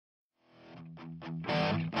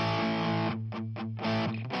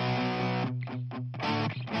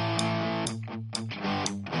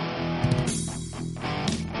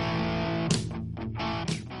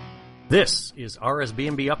This is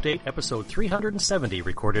RSBNB Update episode 370,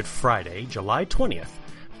 recorded Friday, July 20th,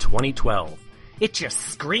 2012. It just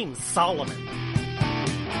screams Solomon.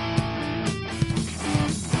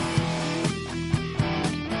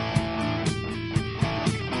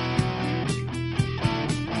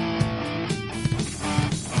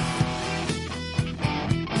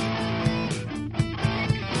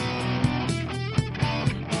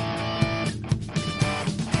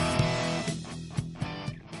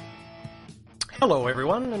 Hello,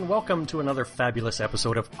 everyone, and welcome to another fabulous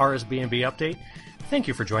episode of RSBNB Update. Thank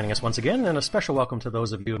you for joining us once again, and a special welcome to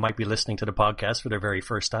those of you who might be listening to the podcast for their very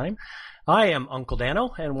first time. I am Uncle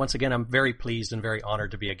Dano, and once again, I'm very pleased and very honored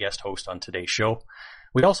to be a guest host on today's show.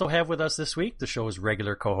 We also have with us this week the show's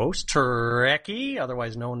regular co-host, Trekkie,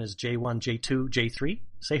 otherwise known as J1, J2, J3.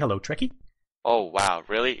 Say hello, Trekkie. Oh, wow,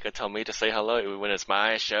 really? You can tell me to say hello when it's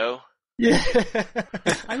my show? Yeah,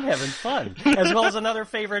 I'm having fun. As well as another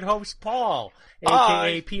favorite host, Paul,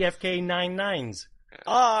 a.k.a. PFK99s.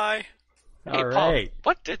 Hi. Hey, All right. Paul,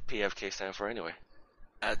 what did PFK stand for anyway?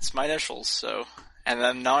 That's my initials, so... And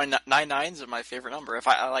then 9 nines are my favorite number. If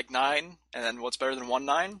I like 9, and then what's better than 1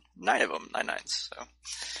 9? 9 of them, 9 nines, so...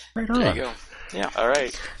 Right on. There you go. Yeah. All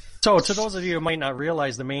right. So, to those of you who might not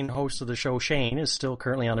realize, the main host of the show, Shane, is still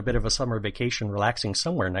currently on a bit of a summer vacation, relaxing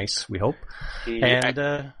somewhere nice, we hope.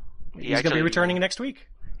 He's going to be returning next week.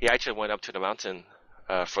 He actually went up to the mountain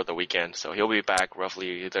for the weekend, so he'll be back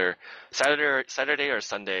roughly either Saturday or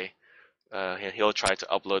Sunday. And he'll try to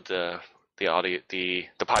upload the audio, the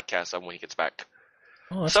podcast when he gets back.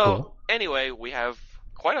 Oh, that's cool. Anyway, we have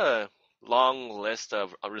quite a long list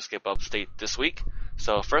of RuneScape update this week.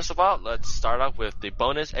 So first of all, let's start off with the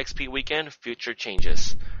bonus XP weekend future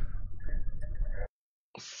changes.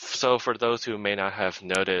 So for those who may not have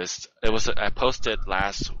noticed, I posted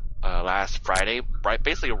last Friday,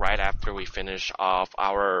 basically right after we finish off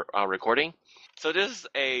our recording. So this is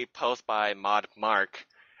a post by Mod Mark.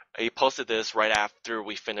 He posted this right after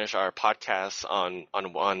we finish our podcast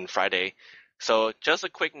on Friday. So just a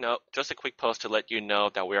quick post to let you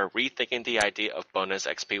know that we are rethinking the idea of bonus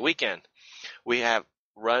XP weekend. We have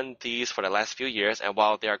run these for the last few years, and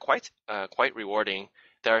while they are quite rewarding,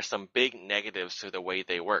 there are some big negatives to the way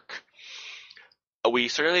they work. We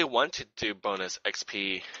certainly want to do bonus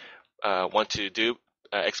XP,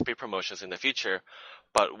 XP promotions in the future,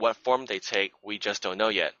 but what form they take, we just don't know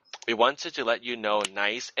yet. We wanted to let you know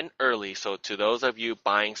nice and early, so to those of you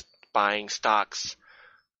buying stocks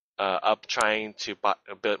up trying to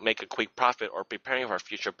make a quick profit or preparing for our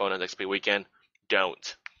future bonus XP weekend,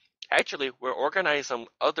 don't. Actually, we're organizing some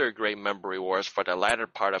other great member rewards for the latter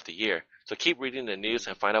part of the year, so keep reading the news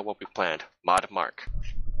and find out what we planned. Mod Mark.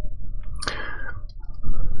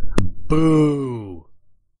 Boo!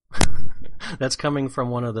 That's coming from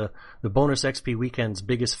one of the bonus XP weekend's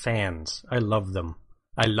biggest fans. I love them.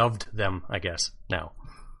 I loved them, I guess, now.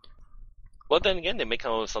 Well, then again, they may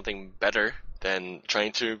come up with something better than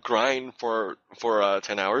trying to grind for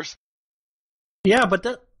 10 hours. Yeah, but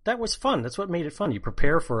that was fun. That's what made it fun. You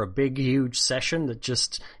prepare for a big, huge session that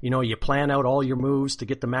just, you plan out all your moves to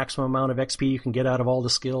get the maximum amount of XP you can get out of all the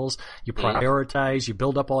skills. You prioritize, you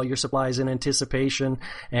build up all your supplies in anticipation,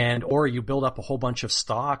 or you build up a whole bunch of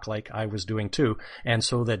stock like I was doing too. And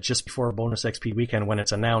so that just before a bonus XP weekend, when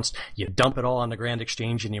it's announced, you dump it all on the Grand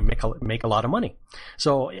Exchange and you make a lot of money.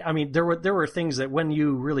 So, I mean, there were things that when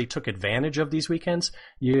you really took advantage of these weekends,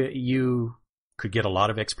 you could get a lot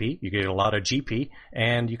of XP, you get a lot of GP,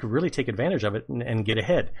 and you could really take advantage of it and get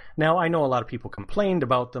ahead. Now, I know a lot of people complained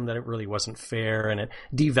about them, that it really wasn't fair, and it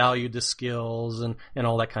devalued the skills and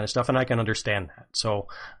all that kind of stuff, and I can understand that. So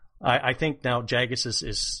I think now jagex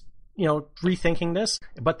is rethinking this,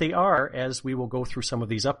 but they are, as we will go through some of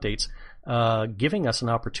these updates, giving us an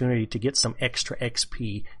opportunity to get some extra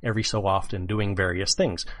XP every so often doing various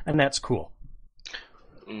things, and that's cool.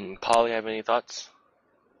 Paul, you have any thoughts?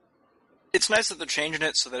 It's nice that they're changing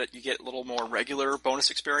it so that you get a little more regular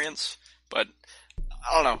bonus experience, but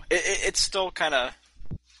I don't know. It's still kind of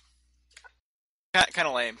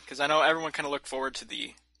lame, because I know everyone kind of looked forward to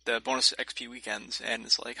the bonus XP weekends, and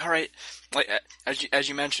it's like, all right, like as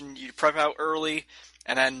you mentioned, you prep out early,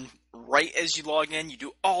 and then right as you log in, you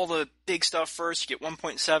do all the big stuff first. You get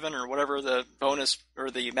 1.7 or whatever the bonus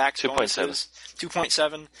or the max bonus is,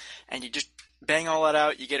 2.7, and you just bang all that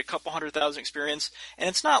out, you get a couple 100,000 experience, and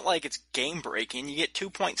it's not like it's game breaking. You get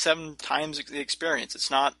 2.7 times the experience.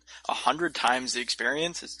 It's not 100 times the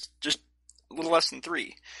experience. It's just a little less than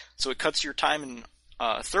 3. So it cuts your time in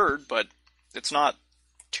third, but it's not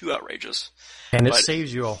too outrageous. And it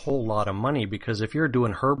saves you a whole lot of money, because if you're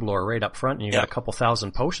doing Herblore right up front and you got a couple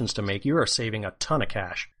thousand potions to make, you are saving a ton of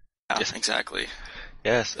cash. Yeah, exactly.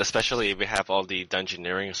 Yes, especially if you have all the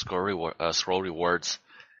dungeoneering scroll rewards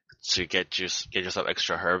to get yourself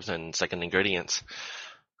extra herbs and second ingredients.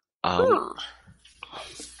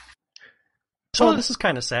 So this is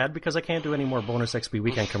kind of sad because I can't do any more bonus XP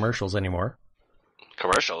weekend commercials anymore.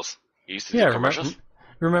 Commercials? You used to do commercials?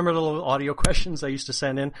 Remember the little audio questions I used to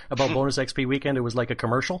send in about bonus XP weekend? It was like a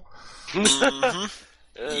commercial.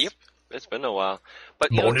 Yep. It's been a while.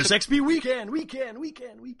 But bonus XP weekend.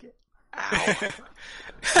 Ow.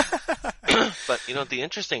 But the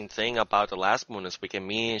interesting thing about the last bonus weekend,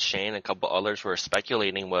 me and Shane and a couple others were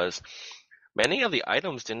speculating was many of the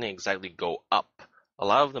items didn't exactly go up. A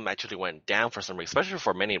lot of them actually went down for some reason, especially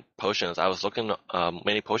for many potions. I was looking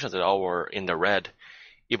many potions that all were in the red,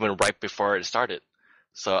 even right before it started.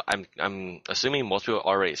 So I'm assuming most people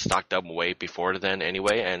already stocked up way before then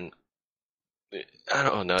anyway, and I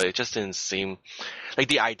don't know. It just didn't seem like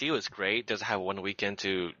the idea was great. Just have one weekend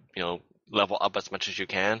to level up as much as you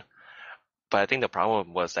can. But I think the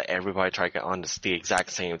problem was that everybody tried to get on the exact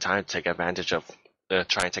same time to take advantage of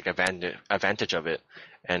advantage of it.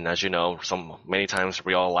 And as you know, many times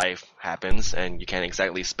real life happens, and you can't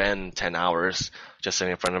exactly spend 10 hours just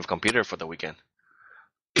sitting in front of a computer for the weekend.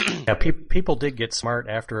 Yeah, people did get smart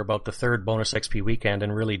after about the third bonus XP weekend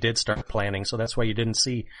and really did start planning. So that's why you didn't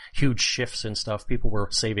see huge shifts and stuff. People were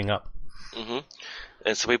saving up. Mm-hmm.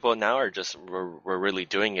 And so people now are we're really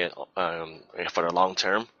doing it for the long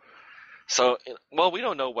term. So, we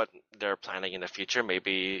don't know what they're planning in the future.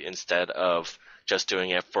 Maybe instead of just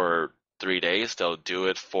doing it for 3 days, they'll do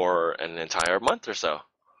it for an entire month or so.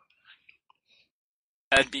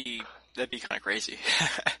 That'd be kind of crazy.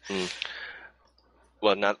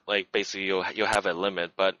 Well, not like basically you'll have a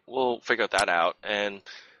limit, but we'll figure that out. And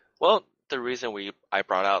the reason I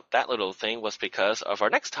brought out that little thing was because of our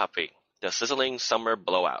next topic, the sizzling summer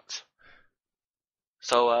blowout.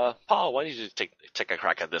 So, Paul, why don't you take a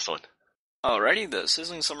crack at this one? Alrighty, the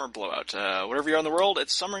sizzling summer blowout. Wherever you're in the world,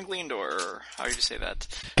 it's summer in Gleendor, or how do you say that?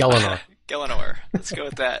 Galanor. Galanor. Let's go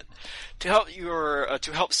with that. To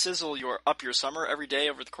help sizzle up your summer every day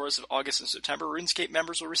over the course of August and September, RuneScape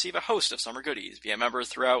members will receive a host of summer goodies. Be a member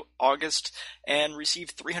throughout August and receive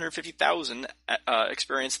 350,000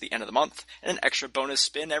 experience at the end of the month, and an extra bonus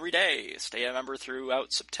spin every day. Stay a member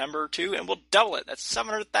throughout September too, and we'll double it. That's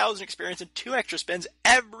 700,000 experience and 2 extra spins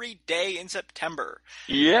every day in September.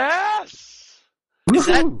 Yes!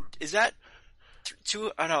 Is that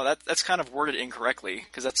two? Oh no, that's kind of worded incorrectly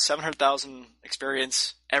because that's 700,000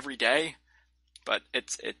 experience every day, but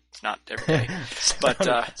it's not every day.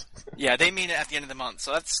 But yeah, they mean it at the end of the month,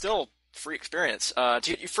 so that's still free experience. To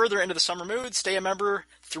get you further into the summer mood, stay a member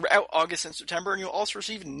throughout August and September, and you'll also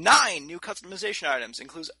receive 9 new customization items,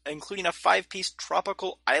 including a 5-piece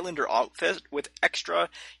tropical islander outfit with extra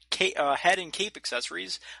head and cape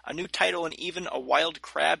accessories, a new title, and even a wild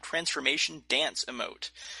crab transformation dance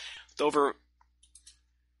emote. With over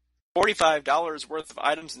 $45 worth of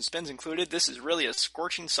items and spins included, this is really a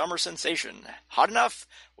scorching summer sensation. Hot enough?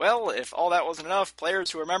 Well, if all that wasn't enough,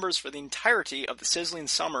 players who are members for the entirety of the sizzling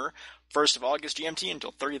summer, 1st of August GMT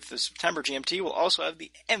until 30th of September GMT, will also have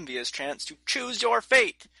the envious chance to choose your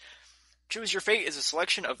fate. Choose Your Fate is a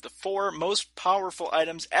selection of the 4 most powerful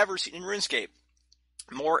items ever seen in RuneScape.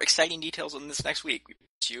 More exciting details on this next week.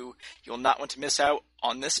 You'll not want to miss out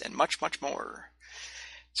on this and much, much more.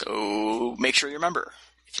 So make sure you're a member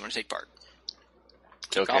if you want to take part.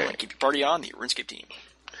 Keep your party on the RuneScape team.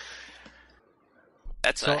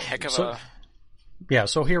 That's a heck of a... Yeah,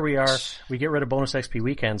 so here we are. We get rid of bonus XP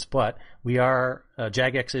weekends, but we are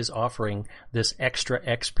jagex is offering this extra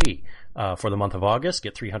XP for the month of August.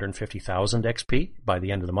 Get 350,000 XP by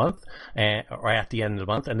the end of the month, or at the end of the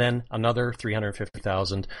month, and then another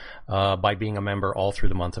 350,000 by being a member all through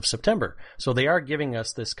the month of September. So they are giving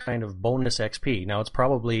us this kind of bonus XP. Now it's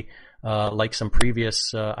probably like some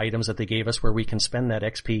previous items that they gave us, where we can spend that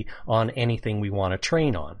XP on anything we want to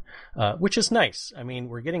train on, which is nice. I mean,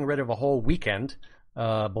 we're getting rid of a whole weekend.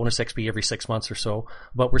 Bonus XP every 6 months or so,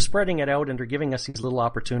 but we're spreading it out and they're giving us these little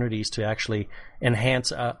opportunities to actually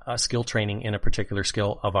enhance a skill training in a particular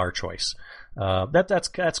skill of our choice.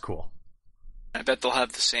 That's cool. I bet they'll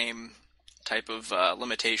have the same type of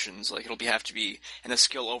limitations. Like it'll have to be in a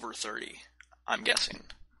skill over 30. I'm guessing.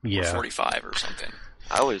 Yeah. Or 45 or something.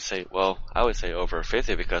 I would say over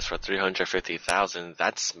 50, because for 350,000,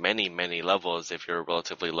 that's many levels if you're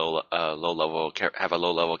relatively low level, have a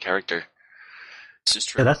low level character. This is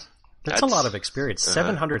true. Yeah, that's a lot of experience.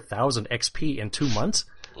 700,000 XP in 2 months?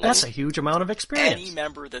 That's a huge amount of experience. Any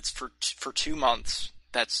member that's for 2 months,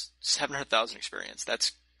 that's 700,000 experience.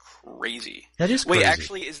 That's crazy. That is crazy. Wait,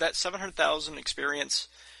 actually, is that 700,000 experience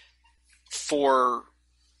for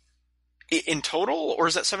In total, or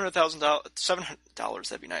is that $700,000? $700,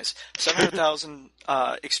 that'd be nice. 700,000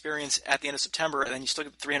 experience at the end of September, and then you still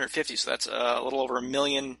get the 350. So that's a little over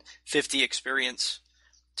 1,050,000 experience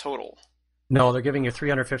total. No, they're giving you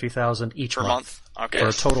 350,000 each per month. Okay, for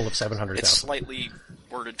a total of 700,000. It's slightly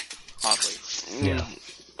worded oddly. Yeah,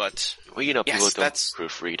 but well, people yes, don't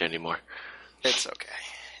proofread anymore. It's okay.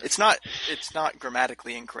 It's not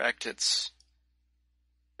grammatically incorrect. It's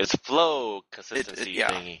flow consistency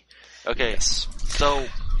thingy. Okay, yes. So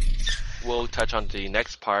we'll touch on the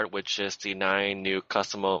next part, which is the 9 new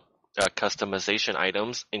customization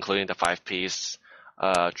items, including the 5-piece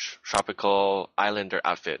tropical islander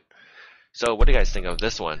outfit. So what do you guys think of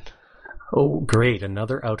this one? Oh, great.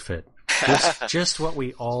 Another outfit. Just what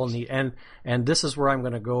we all need. And this is where I'm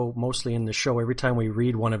going to go mostly in the show. Every time we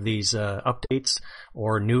read one of these updates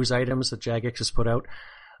or news items that jagex has put out,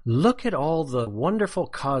 look at all the wonderful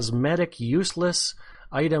cosmetic, useless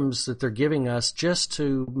items that they're giving us just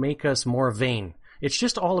to make us more vain. It's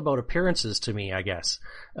just all about appearances to me, I guess,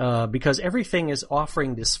 because everything is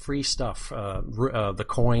offering this free stuff. The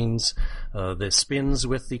coins, the spins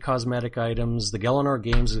with the cosmetic items, the Galanor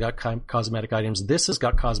Games has got cosmetic items. This has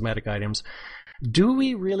got cosmetic items. Do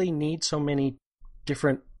we really need so many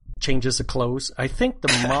different changes of clothes? I think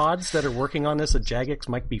the mods that are working on this at jagex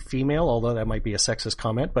might be female, although that might be a sexist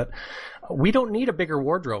comment, but we don't need a bigger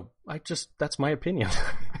wardrobe. That's my opinion.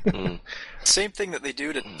 Same thing that they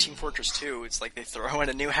do to Team Fortress 2. It's like they throw in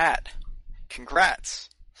a new hat. Congrats.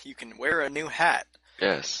 You can wear a new hat.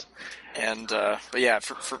 Yes. And, but yeah,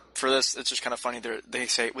 for this, it's just kind of funny. They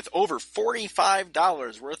say, with over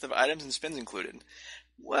 $45 worth of items and spins included.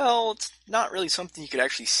 Well, it's not really something you could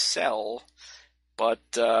actually sell, but,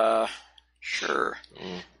 sure.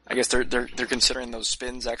 I guess they're considering those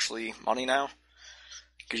spins actually money now,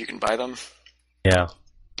 because you can buy them. Yeah.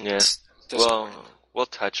 Yes. Well, we'll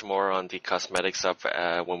touch more on the cosmetic stuff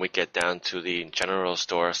when we get down to the general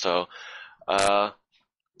store. So, yeah,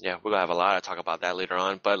 we're going to have a lot to talk about that later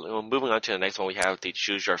on. But moving on to the next one, we have the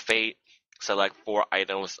Choose Your Fate. Select 4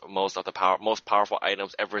 items, most powerful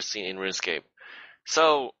items ever seen in RuneScape.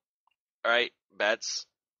 So, alright, Bets,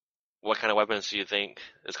 what kind of weapons do you think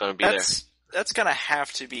is going to be there? That's going to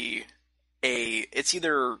have to be it's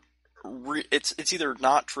either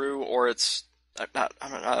not true or it's not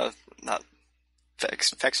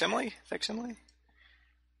facsimile?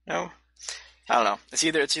 No? I don't know. It's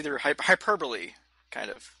either hyperbole, kind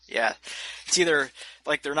of. Yeah. It's either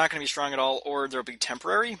like they're not going to be strong at all or they'll be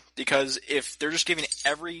temporary, because if they're just giving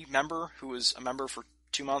every member who is a member for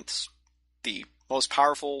 2 months the most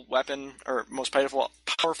powerful weapon or most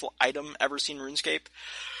powerful item ever seen in RuneScape,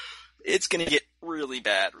 it's going to get really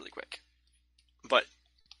bad really quick. But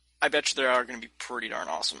I bet you they are going to be pretty darn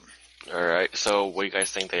awesome. Alright, so what do you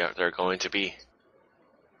guys think they're going to be?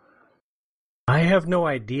 I have no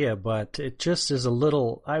idea, but it just is a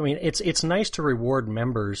little... I mean, it's nice to reward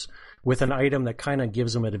members with an item that kind of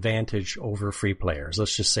gives them an advantage over free players.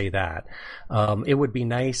 Let's just say that. It would be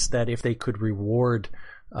nice that if they could reward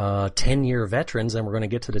 10-year veterans, and we're going to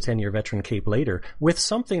get to the 10-year veteran cape later, with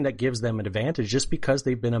something that gives them an advantage just because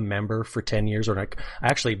they've been a member for 10 years, or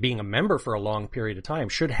actually being a member for a long period of time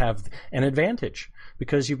should have an advantage.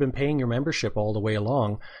 Because you've been paying your membership all the way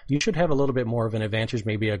along, you should have a little bit more of an advantage,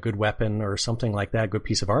 maybe a good weapon or something like that, a good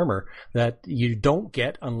piece of armor, that you don't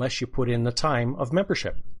get unless you put in the time of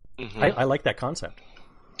membership. Mm-hmm. I like that concept.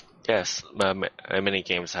 Yes, many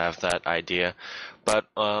games have that idea. But,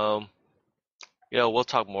 we'll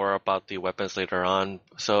talk more about the weapons later on.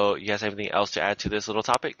 So, you guys have anything else to add to this little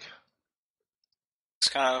topic?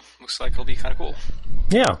 Looks like it'll be kind of cool.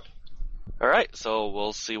 Yeah. All right, so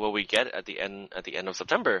we'll see what we get at the end of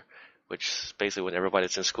September, which is basically when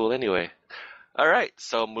everybody's in school anyway. All right,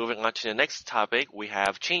 so moving on to the next topic, we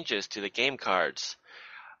have changes to the game cards.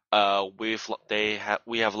 We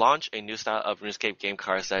have launched a new style of RuneScape game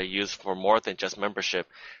cards that are used for more than just membership.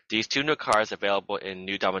 These 2 new cards, available in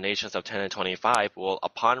new dominations of 10 and 25, will,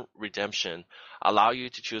 upon redemption, allow you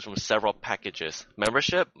to choose from several packages: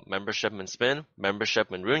 membership and spin,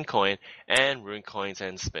 membership and rune coin, and rune coins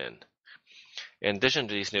and spin. In addition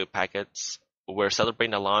to these new packets, we're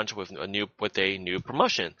celebrating the launch with a new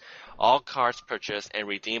promotion. All cards purchased and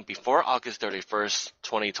redeemed before August 31st,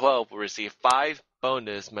 2012 will receive 5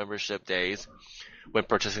 bonus membership days when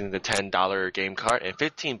purchasing the $10 game card, and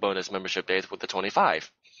 15 bonus membership days with the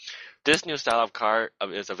 25. This new style of card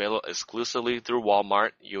is available exclusively through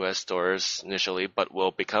Walmart US stores initially, but will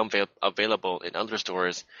become available in other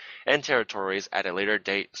stores and territories at a later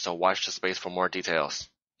date, so watch the space for more details.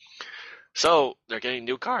 So they're getting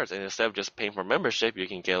new cards, and instead of just paying for membership, you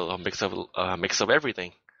can get a mix of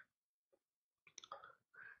everything.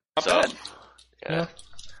 Not So, bad. yeah.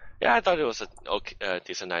 Yeah, I thought it was a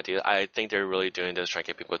decent idea. I think they're really doing this, trying to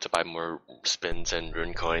get people to buy more spins and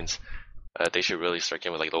rune coins. They should really start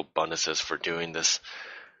giving like little bonuses for doing this.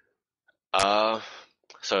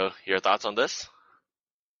 So your thoughts on this?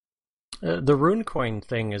 The rune coin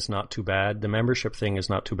thing is not too bad. The membership thing is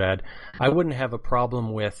not too bad. I wouldn't have a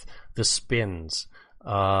problem with the spins.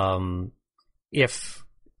 If,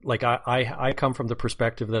 like, I come from the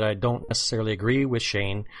perspective that I don't necessarily agree with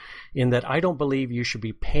Shane in that I don't believe you should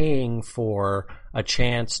be paying for a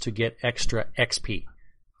chance to get extra XP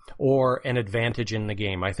or an advantage in the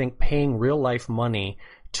game. I think paying real life money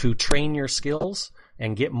to train your skills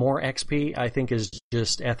and get more XP, I think is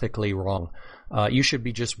just ethically wrong. You should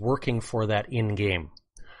be just working for that in-game.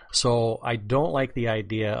 So I don't like the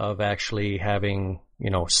idea of actually having,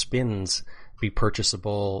 spins be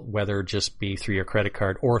purchasable, whether it just be through your credit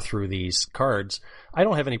card or through these cards. I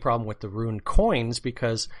don't have any problem with the rune coins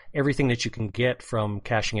because everything that you can get from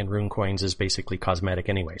cashing in rune coins is basically cosmetic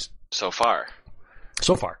anyways. So far.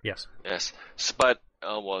 So far, yes. Yes. But,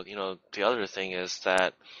 the other thing is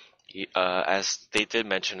that as they did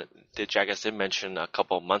mention, jagex did mention a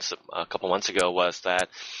couple months ago, was that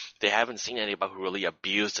they haven't seen anybody who really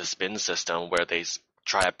abused the spin system where they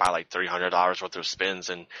try to buy like $300 worth of spins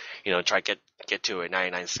and try to get to a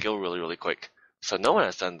 99 skill really, really quick. So no one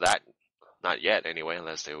has done that, not yet anyway,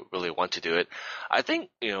 unless they really want to do it. I think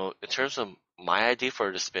in terms of my idea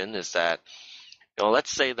for the spin is that let's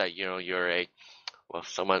say that you're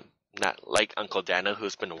someone not like Uncle Dana who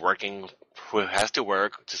has to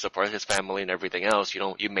work to support his family and everything else.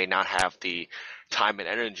 You may not have the time and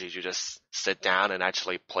energy to just sit down and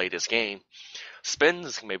actually play this game.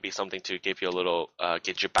 Spins may be something to give you a little,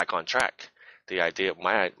 get you back on track. The idea,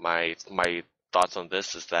 my thoughts on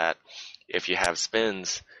this is that if you have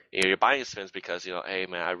spins, you're buying spins because hey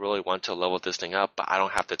man, I really want to level this thing up, but I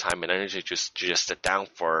don't have the time and energy to just sit down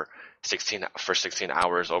for 16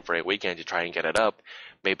 hours over a weekend to try and get it up.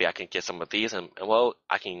 Maybe I can get some of these and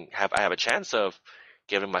I have a chance of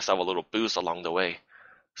giving myself a little boost along the way.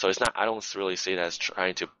 So I don't really see it as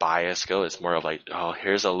trying to buy a skill. It's more of like,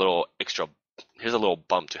 here's a little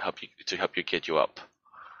bump to help you get you up.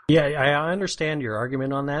 Yeah, I understand your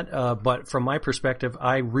argument on that, but from my perspective,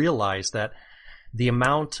 I realize that the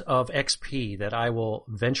amount of XP that I will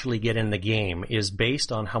eventually get in the game is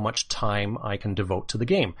based on how much time I can devote to the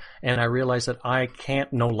game. And I realize that I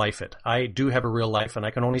can't no-life it. I do have a real life, and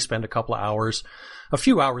I can only spend a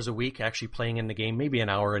few hours a week actually playing in the game, maybe an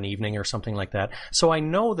hour an evening or something like that. So I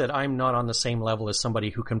know that I'm not on the same level as somebody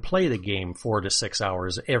who can play the game 4 to 6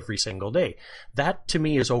 hours every single day. That to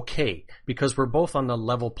me is okay, because we're both on the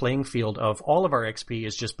level playing field of all of our XP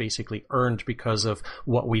is just basically earned because of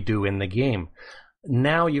what we do in the game.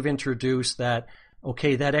 Now you've introduced that,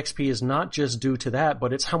 okay, that XP is not just due to that,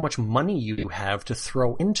 but it's how much money you have to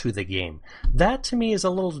throw into the game. That to me is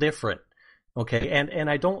a little different. Okay, and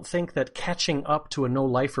I don't think that catching up to a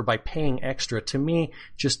no-lifer by paying extra, to me,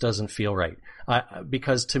 just doesn't feel right.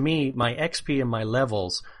 Because to me, my XP and my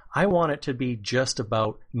levels, I want it to be just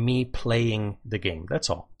about me playing the game.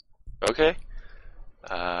 That's all. Okay.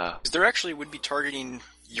 There actually would be targeting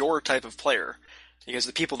your type of player. Because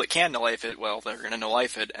the people that can no-life it, they're going to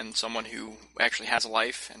no-life it, and someone who actually has a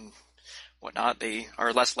life and whatnot, they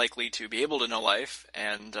are less likely to be able to no-life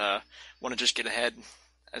and want to just get ahead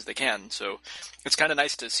as they can. So it's kind of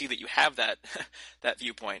nice to see that you have that that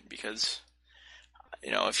viewpoint, because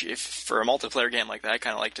if for a multiplayer game like that,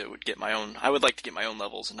 I would like to get my own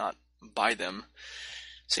levels and not buy them.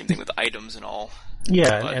 Same thing with items and all.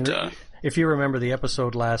 Yeah, but, and if you remember the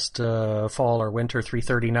episode last fall or winter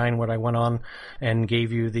 339 when I went on and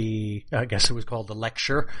gave you I guess it was called the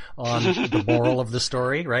lecture on the moral of the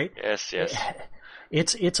story, right? Yes.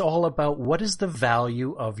 It's all about what is the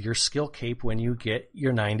value of your skill cape when you get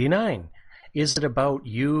your 99? Is it about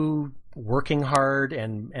you working hard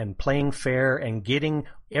and playing fair and getting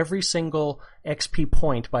every single XP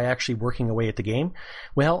point by actually working away at the game?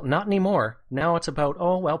 Well, not anymore. Now it's about,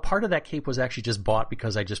 part of that cape was actually just bought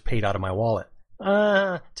because I just paid out of my wallet.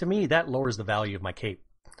 To me, that lowers the value of my cape.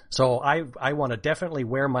 So I want to definitely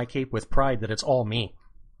wear my cape with pride that it's all me.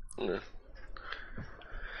 Mm.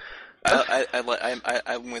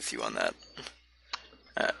 I'm with you on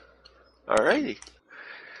that. Alrighty.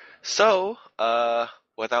 So,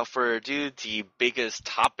 without further ado, the biggest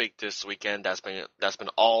topic this weekend that's been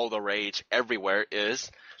all the rage everywhere is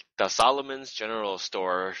the Solomon's General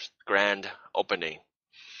Store grand opening.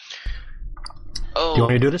 Oh, Do you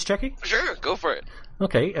want me to do this, Chucky? Sure, go for it.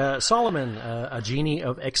 Okay, Solomon, a genie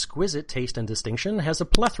of exquisite taste and distinction, has a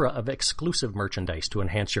plethora of exclusive merchandise to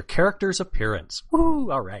enhance your character's appearance.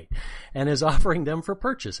 Woo, all right. And is offering them for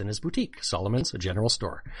purchase in his boutique, Solomon's General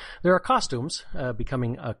Store. There are costumes,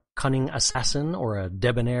 becoming a cunning assassin or a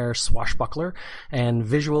debonair swashbuckler, and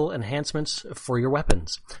visual enhancements for your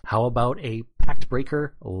weapons. How about a pact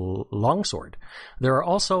breaker longsword? There are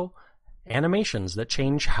also animations that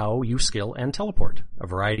change how you skill and teleport, a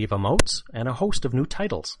variety of emotes, and a host of new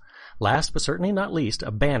titles. Last but certainly not least,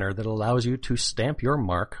 a banner that allows you to stamp your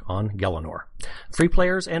mark on Gelinor. Free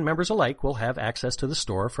players and members alike will have access to the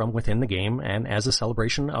store from within the game, and as a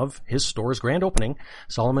celebration of his store's grand opening,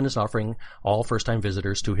 Solomon is offering all first-time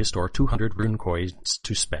visitors to his store 200 rune coins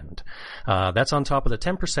to spend. That's on top of the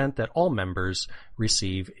 10% that all members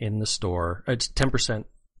receive in the store. It's 10%.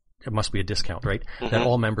 It must be a discount, right? Mm-hmm. That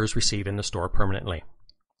all members receive in the store permanently.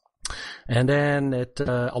 And then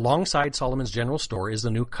alongside Solomon's General Store is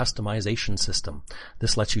the new customization system.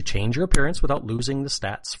 This lets you change your appearance without losing the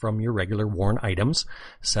stats from your regular worn items,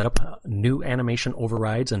 set up new animation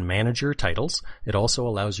overrides, and manage your titles. It also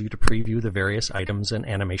allows you to preview the various items and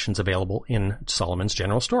animations available in Solomon's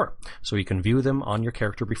General Store, so you can view them on your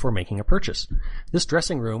character before making a purchase. This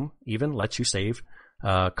dressing room even lets you save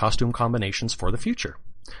costume combinations for the future.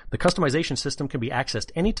 The customization system can be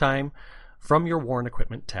accessed anytime from your Worn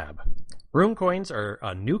Equipment tab. Rune coins are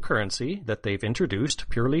a new currency that they've introduced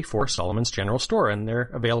purely for Solomon's General Store, and they're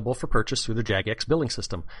available for purchase through the jagex billing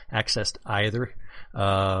system, accessed either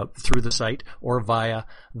through the site or via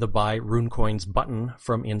the Buy Rune Coins button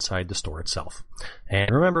from inside the store itself.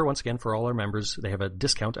 And remember, once again, for all our members, they have a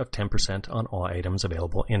discount of 10% on all items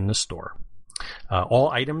available in the store.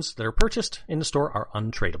 All items that are purchased in the store are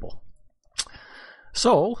untradeable.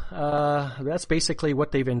 So, that's basically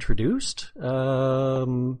what they've introduced. What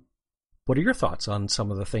are your thoughts on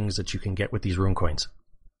some of the things that you can get with these rune coins?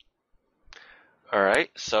 All right.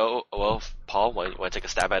 So, well, Paul, want to take a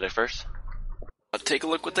stab at it first? Let's take a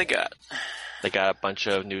look what they got. They got a bunch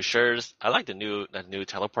of new shirts. I like the new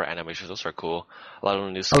teleport animations. Those are cool. A lot of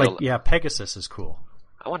new skill. Pegasus is cool.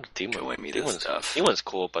 I want the team one. Stuff. Team one's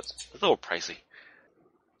cool, but it's a little pricey.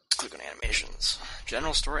 Click on animations.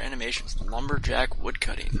 General Store animations. Lumberjack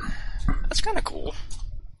woodcutting. That's kind of cool.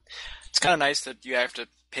 It's kind of nice that you have to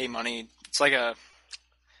pay money. It's like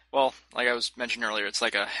like I was mentioned earlier, it's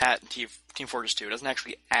like a hat in Team Fortress 2. It doesn't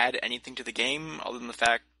actually add anything to the game other than the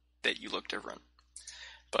fact that you look different.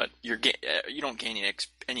 But you don't gain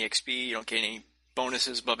any XP, you don't gain any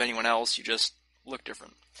bonuses above anyone else, you just look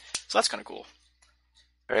different. So that's kind of cool.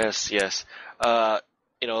 Yes.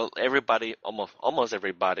 Everybody, almost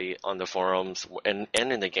everybody on the forums and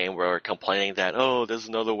in the game were complaining that, there's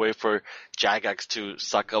another way for jagex to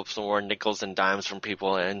suck up some more nickels and dimes from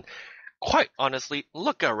people. And quite honestly,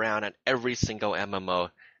 look around at every single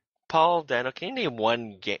MMO. Paul, Daniel, can you name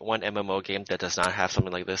one MMO game that does not have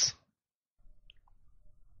something like this?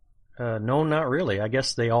 No, not really. I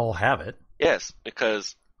guess they all have it. Yes,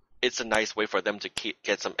 because it's a nice way for them to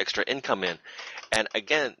get some extra income in. And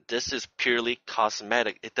again, this is purely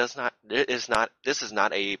cosmetic. This is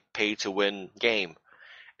not a pay to win game.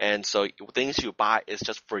 And so things you buy is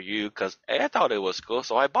just for you because I thought it was cool,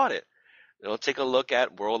 so I bought it. Take a look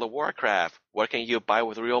at World of Warcraft. What can you buy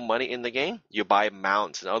with real money in the game? You buy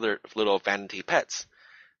mounts and other little vanity pets.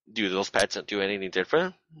 Do those pets do anything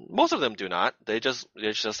different? Most of them do not. It's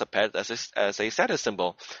just a pet as a status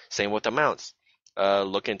symbol. Same with the mounts.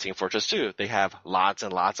 Look in Team Fortress 2. They have lots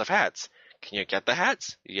and lots of hats. Can you get the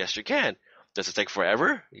hats? Yes, you can. Does it take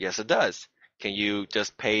forever? Yes, it does. Can you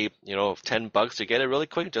just pay, $10 to get it really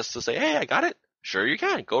quick just to say, hey, I got it? Sure you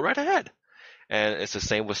can. Go right ahead. And it's the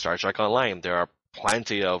same with Star Trek Online. There are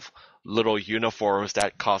plenty of little uniforms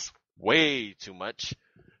that cost way too much,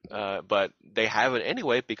 but they have it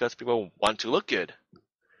anyway because people want to look good.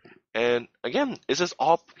 And again, it's just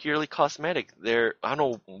all purely cosmetic. I don't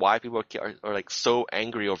know why people are like so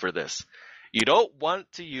angry over this. You don't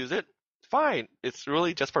want to use it? Fine. It's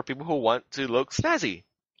really just for people who want to look snazzy.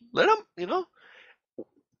 Let them,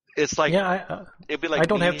 It's like, it'd be like I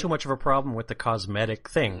don't have too much of a problem with the cosmetic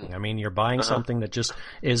thing. I mean, you're buying something that just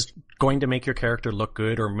is going to make your character look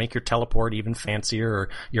good or make your teleport even fancier or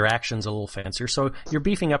your actions a little fancier. So you're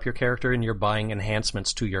beefing up your character and you're buying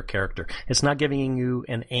enhancements to your character. It's not giving you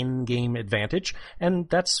an end game advantage, and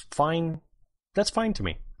that's fine. That's fine to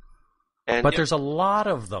me. But there's a lot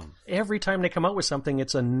of them. Every time they come out with something,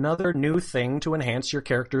 it's another new thing to enhance your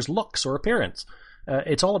character's looks or appearance.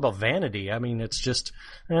 It's all about vanity. I mean, it's just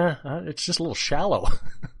a little shallow.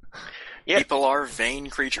 Yeah. People are vain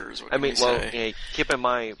creatures. Keep in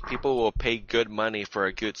mind, people will pay good money for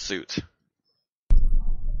a good suit.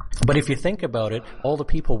 But if you think about it, all the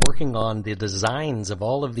people working on the designs of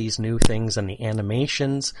all of these new things and the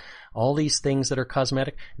animations, all these things that are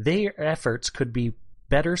cosmetic, their efforts could be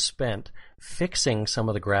better spent fixing some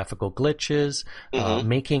of the graphical glitches,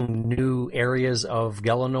 making new areas of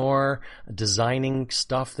Gelinor, designing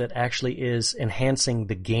stuff that actually is enhancing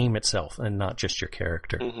the game itself and not just your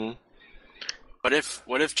character. What if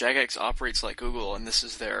jagex operates like Google and this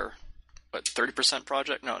is their 30%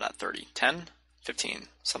 project? No, not 30. 10? 15,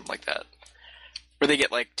 something like that. Where they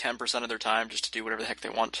get like 10% of their time just to do whatever the heck they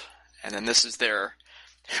want. And then this is their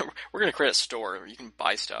we're going to create a store where you can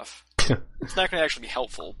buy stuff. It's not going to actually be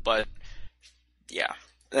helpful, but yeah.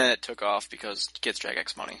 Then it took off because it gets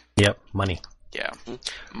jagex money. Yep, money. Yeah.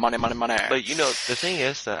 Money. But the thing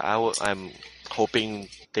is that I'm hoping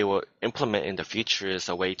they will implement in the future is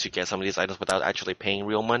a way to get some of these items without actually paying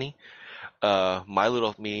real money. My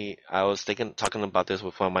little me, I was talking about this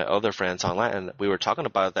with one of my other friends online, and we were talking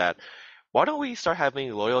about that. Why don't we start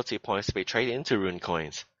having loyalty points to be traded into rune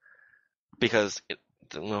coins? Because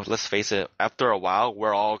let's face it, after a while,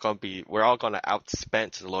 we're all gonna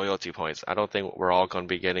outspend the loyalty points. I don't think we're all gonna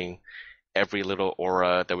be getting every little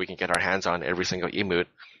aura that we can get our hands on, every single emote.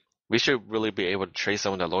 We should really be able to trade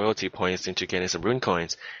some of the loyalty points into getting some rune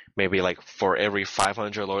coins. Maybe like for every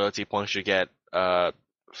 500 loyalty points you get, I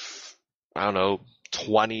don't know,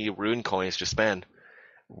 20 rune coins to spend.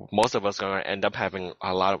 Most of us are going to end up having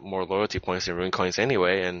a lot more loyalty points than rune coins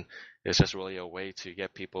anyway, and it's just really a way to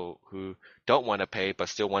get people who don't want to pay but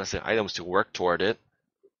still want to send items to work toward it.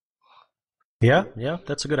 Yeah,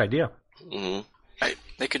 that's a good idea. Right.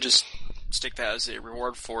 They could just stick that as a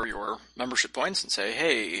reward for your membership points and say,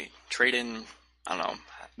 hey, trade in, I don't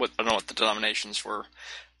know what the denominations for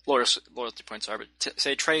loyalty points are, but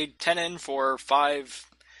say trade 10 in for 5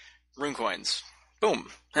 rune coins. Boom.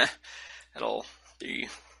 It'll be...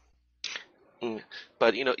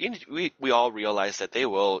 But, we all realize that they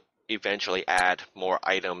will eventually add more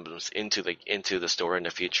items into the store in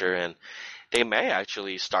the future, and they may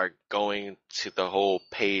actually start going to the whole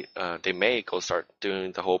they may start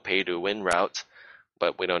doing the whole pay to win route,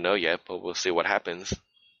 but we don't know yet, but we'll see what happens.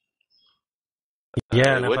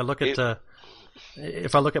 Yeah, and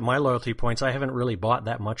if I look at my loyalty points, I haven't really bought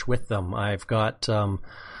that much with them. I've got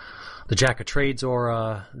the Jack of Trades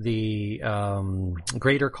aura, the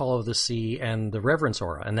Greater Call of the Sea, and the Reverence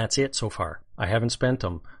aura, and that's it so far. I haven't spent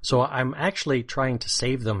them. So I'm actually trying to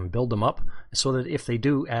save them and build them up so that if they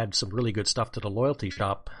do add some really good stuff to the loyalty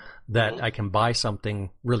shop, that I can buy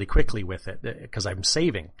something really quickly with it, because I'm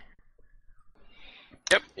saving.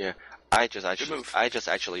 Yep. Yeah. I just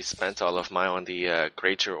actually spent all of mine on the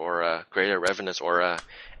Greater Revenant aura,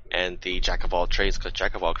 and the Jack of all Trades, because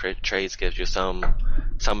Jack of all Trades gives you some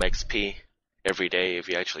XP every day if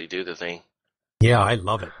you actually do the thing. Yeah, I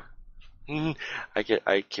love it.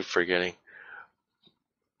 I keep forgetting.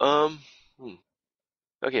 Okay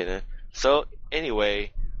then. So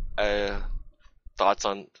anyway, final thoughts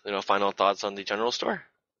on the general store?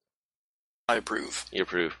 I approve. You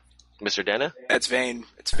approve. Mr. Dana? It's vain,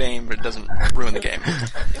 but it doesn't ruin the game.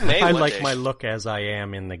 I like my look as I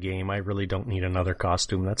am in the game. I really don't need another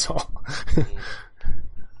costume, that's all.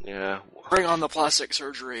 Yeah. Bring on the plastic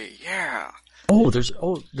surgery, yeah!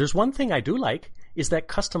 There's one thing I do like, is that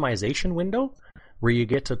customization window, where you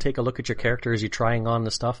get to take a look at your character as you're trying on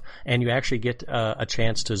the stuff, and you actually get a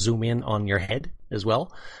chance to zoom in on your head as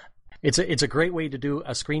well. It's a great way to do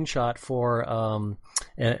a screenshot for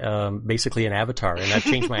basically an avatar, and I've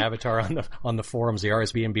changed my avatar on the forums, the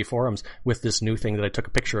RSBNB forums, with this new thing that I took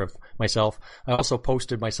a picture of myself. I also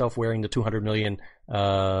posted myself wearing the 200 million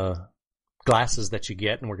glasses that you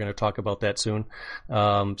get, and we're going to talk about that soon.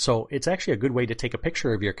 So it's actually a good way to take a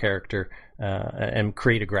picture of your character and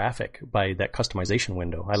create a graphic by that customization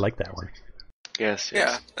window. I like that one. Yes.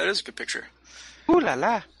 Yeah, that is a good picture. Ooh la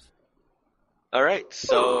la. All right,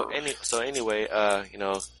 so anyway,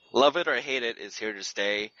 love it or hate it is here to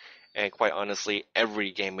stay, and quite honestly,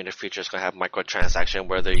 every game in the future is gonna have microtransaction,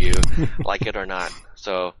 whether you like it or not.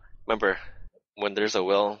 So remember, when there's a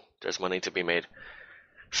will, there's money to be made.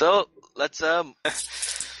 So let's move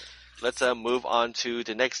on to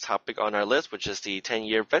the next topic on our list, which is the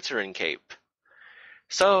 10-year veteran cape.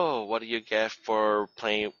 So what do you get for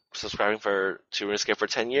subscribing to RuneScape for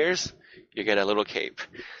 10 years? You get a little cape.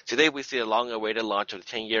 Today we see a long-awaited launch of the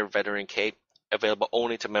 10-year veteran cape, available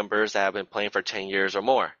only to members that have been playing for 10 years or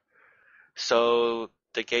more. So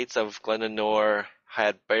the gates of Glenanor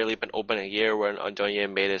had barely been open a year when Andonia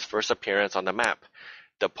made his first appearance on the map.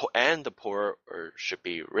 The poor, or should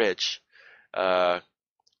be rich,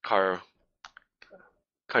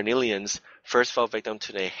 Carnelians first fell victim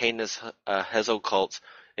to the heinous Hezel cult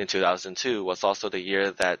in 2002 was also the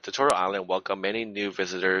year that Tutorial Island welcomed many new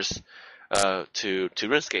visitors to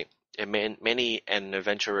RuneScape. And many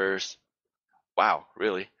adventurers. Wow,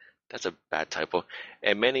 really? That's a bad typo.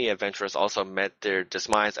 And many adventurers also met their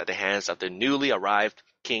demise at the hands of the newly arrived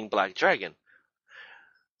King Black Dragon.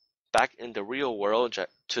 Back in the real world,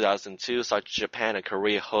 2002 saw Japan and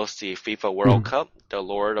Korea host the FIFA World Cup. The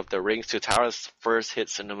Lord of the Rings Two Towers first hit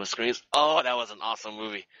cinema screens. Oh, that was an awesome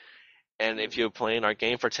movie. And if you're playing our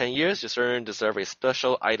game for 10 years, you certainly deserve a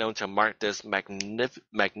special item to mark this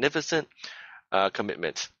magnificent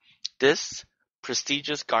commitment. This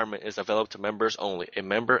prestigious garment is available to members only, a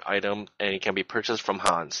member item, and it can be purchased from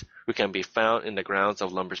Hans, who can be found in the grounds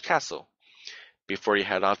of Lumbridge Castle. Before you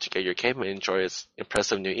head off to get your cape and enjoy its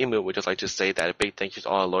impressive new emote, we'd just like to say that a big thank you to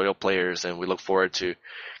all loyal players, and we look forward to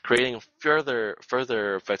creating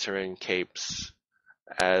further veteran capes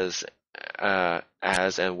as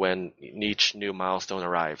and when each new milestone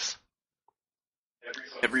arrives.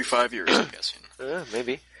 Every 5 years, I'm guessing.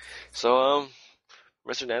 Maybe. So,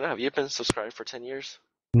 Mr. Nana, have you been subscribed for 10 years?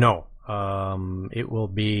 No. It will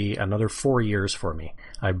be another 4 years for me.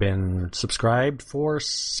 I've been subscribed for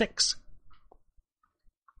 6.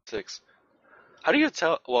 6. How do you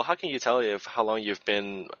tell? Well, how can you tell how long you've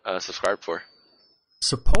been subscribed for?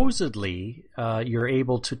 Supposedly, you're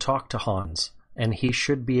able to talk to Hans, and he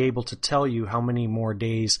should be able to tell you how many more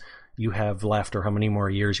days you have left or how many more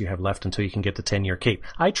years you have left until you can get the 10-year cape.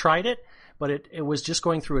 I tried it, but it was just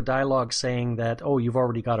going through a dialogue saying that, oh, you've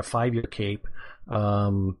already got a 5-year cape.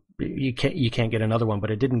 You can't get another one,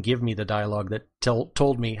 but it didn't give me the dialogue that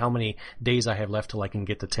told me how many days I have left till I can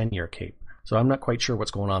get the 10-year cape. So I'm not quite sure what's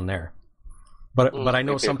going on there. But I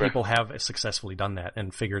know some people have successfully done that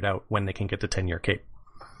and figured out when they can get the 10-year cape.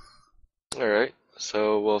 All right.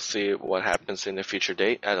 So we'll see what happens in the future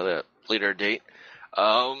date, at a later date.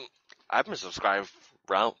 I've been subscribed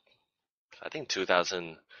around, I think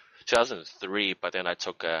 2003, but then I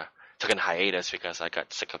took an hiatus because I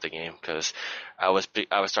got sick of the game because I was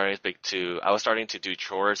starting to do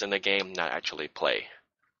chores in the game, not actually play,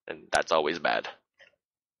 and that's always bad.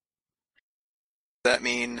 Does that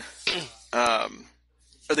mean, are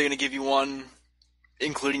they going to give you one,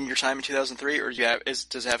 including your time in 2003, or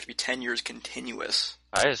does it have to be 10 years continuous?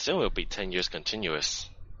 I assume it'll be 10 years continuous.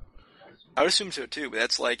 I would assume so too, but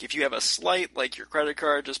that's like if you have a slight, like your credit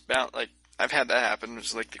card just bounced, like I've had that happen.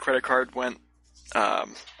 It's like the credit card went, not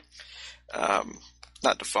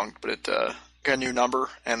defunct, but it got a new number,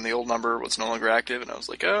 and the old number was no longer active, and I was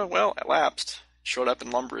like, oh well, it lapsed. Showed up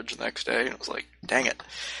in Lumbridge the next day, and I was like, dang it.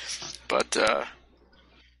 But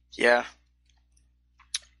yeah,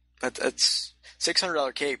 that's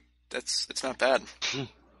 $600 cape. It's not bad.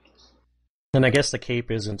 And I guess the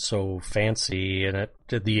cape isn't so fancy, and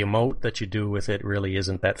the emote that you do with it really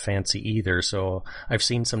isn't that fancy either. So I've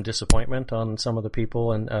seen some disappointment on some of the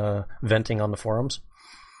people and venting on the forums.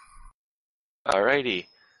 Alrighty.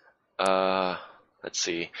 Let's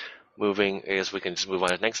see. We can just move on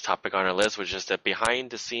to the next topic on our list, which is the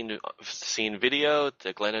behind the scene video.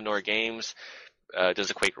 The Glenanor Games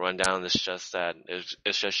does a quick rundown. It's just that it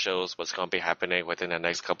just shows what's going to be happening within the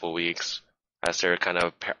next couple of weeks, as they're kind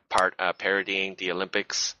of parodying the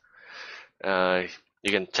Olympics. You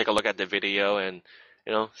can take a look at the video and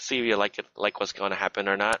see if you like what's going to happen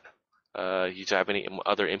or not. You have any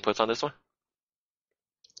other inputs on this one?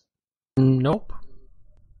 Nope.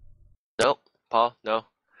 Nope. Paul, no.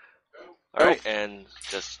 All right, and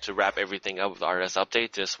just to wrap everything up with RS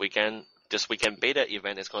Update, this weekend beta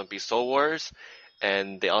event is going to be Soul Wars,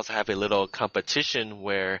 and they also have a little competition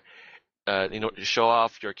where, to show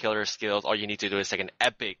off your killer skills, all you need to do is take an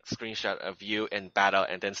epic screenshot of you in battle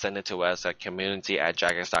and then send it to us at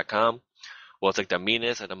community@jagex.com. We'll take the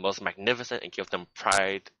meanest and the most magnificent and give them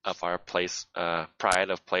pride of place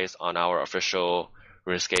on our official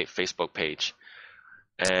RuneScape Facebook page.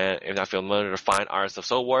 And if not familiar to find Arts of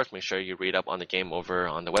Soul Wars, make sure you read up on the game over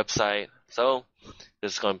on the website. So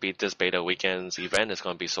this is going to be this beta weekend's event. It's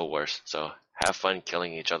going to be Soul Wars. So have fun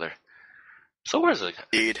killing each other. Soul Wars is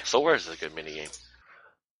a good minigame.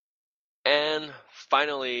 And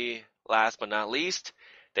finally, last but not least,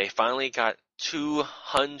 they finally got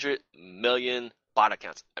 200 million bot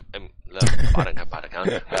accounts.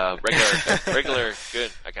 Regular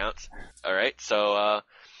good accounts. All right. So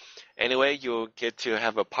anyway, you'll get to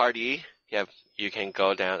have a party. You can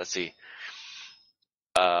go down. Let's see.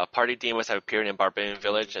 Party demons have appeared in Barbarian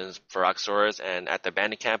Village and Feroxoras and at the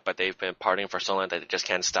bandit camp, but they've been partying for so long that they just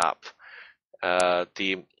can't stop.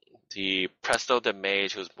 The Presto the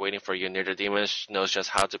Mage, who's waiting for you near the demons, knows just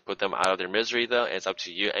how to put them out of their misery, though. And it's up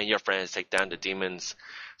to you and your friends to take down the demons'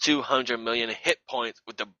 200 million hit points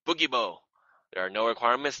with the Boogie Bow. There are no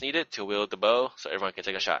requirements needed to wield the bow, so everyone can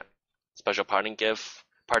take a shot. Special party gift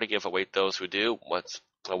await those who do. What's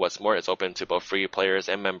more, it's open to both free players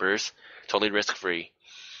and members, totally risk-free.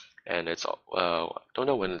 And it's don't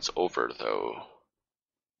know when it's over though.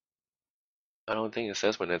 I don't think it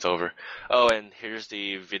says when it's over. Oh, and here's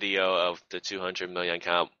the video of the 200 million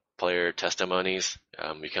count player testimonies.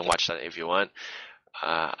 You can watch that if you want.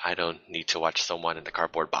 I don't need to watch someone in the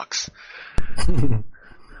cardboard box.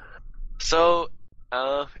 So,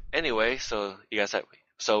 anyway, so you guys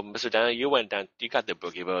Mr. Daniel, you went down, you got the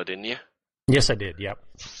boogie bow, didn't you? Yes, I did, yep.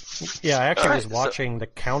 Yeah, I actually was watching the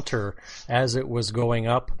counter as it was going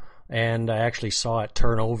up, and I actually saw it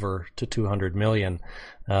turn over to 200 million.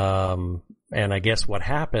 And I guess what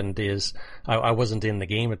happened is, I wasn't in the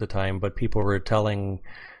game at the time, but people were discussing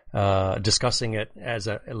it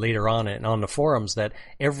later on and on the forums that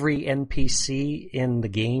every NPC in the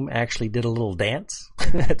game actually did a little dance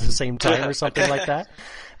at the same time or something like that,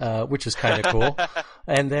 which is kind of cool.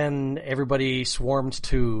 And then everybody swarmed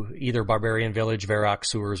to either Barbarian Village, Varrock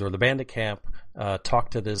Sewers, or the Bandit Camp,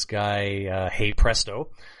 talked to this guy, Hey Presto,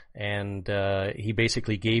 and he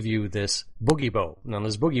basically gave you this boogie bow. Now,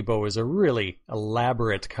 this boogie bow is a really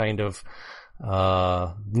elaborate kind of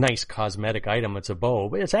nice cosmetic item. It's a bow,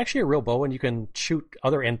 but it's actually a real bow, and you can shoot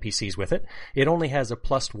other NPCs with it. It only has a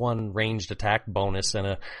 +1 ranged attack bonus and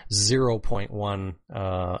a 0.1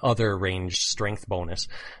 other ranged strength bonus.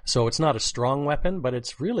 So it's not a strong weapon, but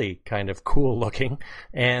it's really kind of cool looking.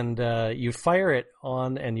 And you fire it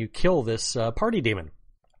on, and you kill this party demon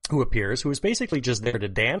who appears, who is basically just there to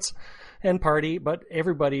dance and party, but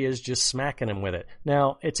everybody is just smacking him with it.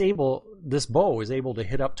 Now, this bow is able to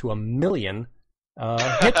hit up to 1 million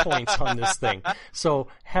hit points on this thing. So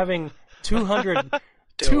having 200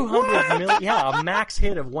 million, a max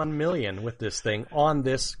hit of 1 million with this thing on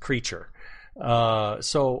this creature.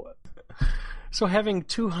 So having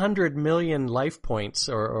 200 million life points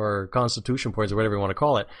or constitution points or whatever you want to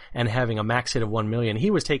call it, and having a max hit of 1 million,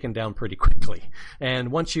 he was taken down pretty quickly.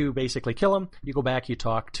 And once you basically kill him, you go back, you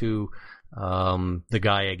talk to the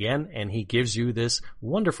guy again, and he gives you this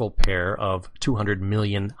wonderful pair of 200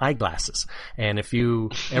 million eyeglasses. And if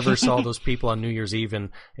you ever saw those people on New Year's Eve in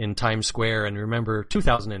Times Square, and remember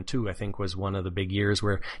 2002, I think, was one of the big years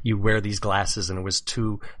where you wear these glasses and it was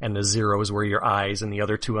 2 and the zeros were your eyes and the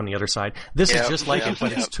other 2 on the other side. This is just like it,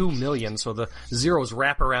 but it's 2 million, so the zeros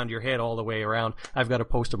wrap around your head all the way around. I've got a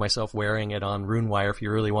post of myself wearing it on RuneWire if you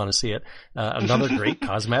really want to see it. Another great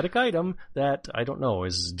cosmetic item that, I don't know,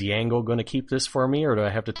 is Diango going to keep this for me, or do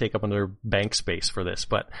I have to take up another bank space for this?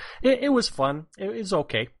 But it was fun. It was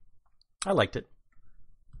okay. I liked it.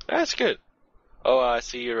 That's good. Oh, I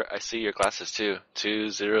see your glasses too.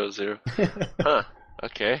 200. Huh.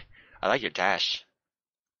 Okay. I like your dash,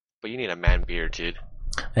 but you need a man beard, dude.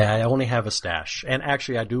 Yeah, I only have a stash, and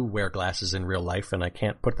actually, I do wear glasses in real life, and I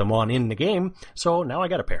can't put them on in the game. So now I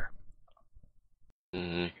got a pair.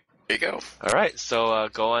 Mm-hmm. There you go. All right, so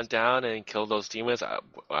go on down and kill those demons. I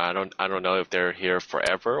don't know if they're here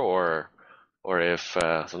forever or if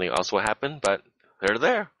something else will happen, but they're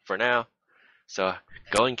there for now. So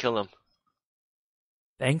go and kill them.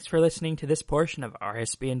 Thanks for listening to this portion of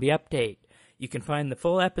RSBNB Update. You can find the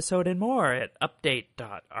full episode and more at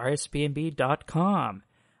update.rsbnb.com.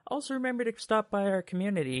 Also remember to stop by our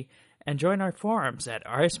community and join our forums at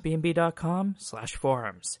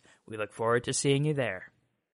rsbnb.com/forums. We look forward to seeing you there.